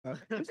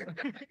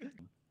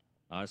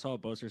I saw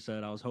what Boaster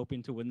said. I was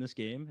hoping to win this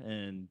game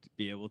and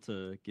be able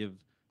to give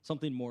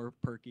something more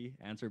perky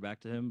answer back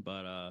to him,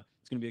 but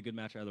it's gonna be a good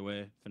match either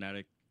way.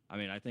 Fnatic. I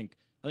mean, I think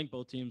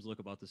both teams look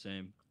about the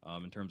same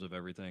in terms of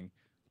everything.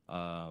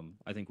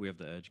 I think we have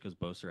the edge because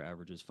Boaster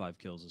averages 5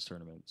 kills this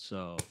tournament,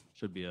 so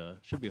should be a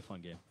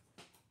fun game.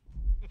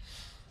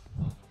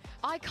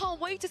 I can't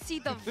wait to see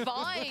the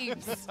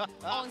vibes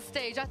on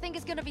stage. I think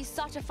it's going to be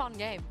such a fun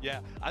game.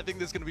 Yeah, I think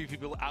there's going to be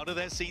people out of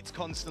their seats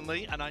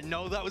constantly, and I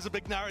know that was a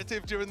big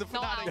narrative during the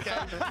Fnatic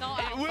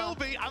game. It will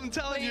be, I'm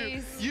telling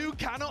you. You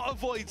cannot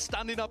avoid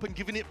standing up and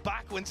giving it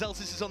back when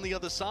Zellsis is on the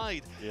other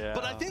side. Yeah.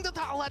 But I think that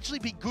that'll actually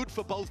be good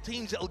for both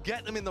teams. It'll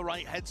get them in the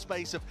right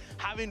headspace of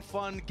having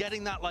fun,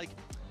 getting that, like,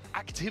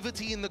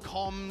 activity in the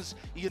comms.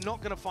 You're not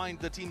going to find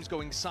the teams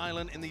going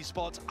silent in these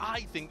spots.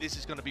 I think this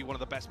is going to be one of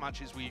the best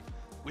matches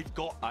we've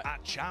got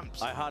at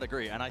Champs. I hard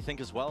agree, and I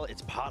think as well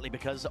it's partly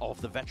because of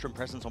the veteran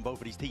presence on both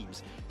of these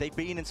teams. They've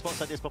been in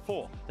spots like this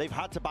before. They've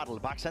had to battle.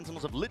 The back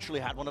Sentinels have literally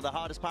had one of the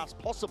hardest paths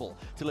possible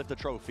to lift a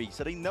trophy,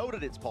 so they know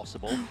that it's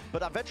possible, but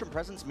that veteran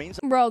presence means...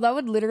 Bro, that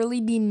would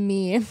literally be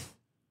me.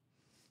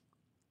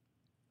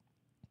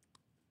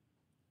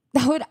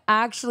 That would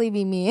actually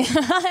be me if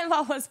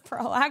I was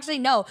pro. Actually,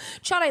 no.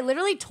 Chad, I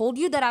literally told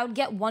you that I would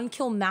get 1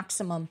 kill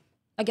maximum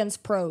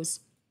against pros.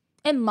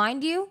 And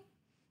mind you,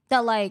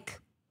 that, like,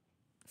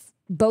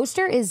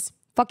 Boaster is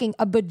fucking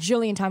a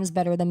bajillion times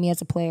better than me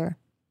as a player.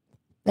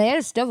 That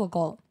is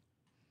difficult.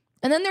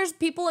 And then there's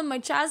people in my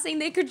chat saying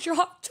they could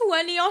drop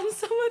 20 on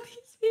some of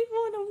these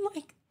people, and I'm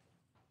like,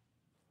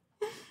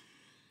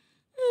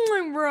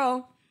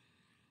 bro,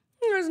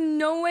 there's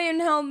no way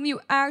in hell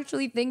you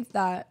actually think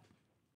that.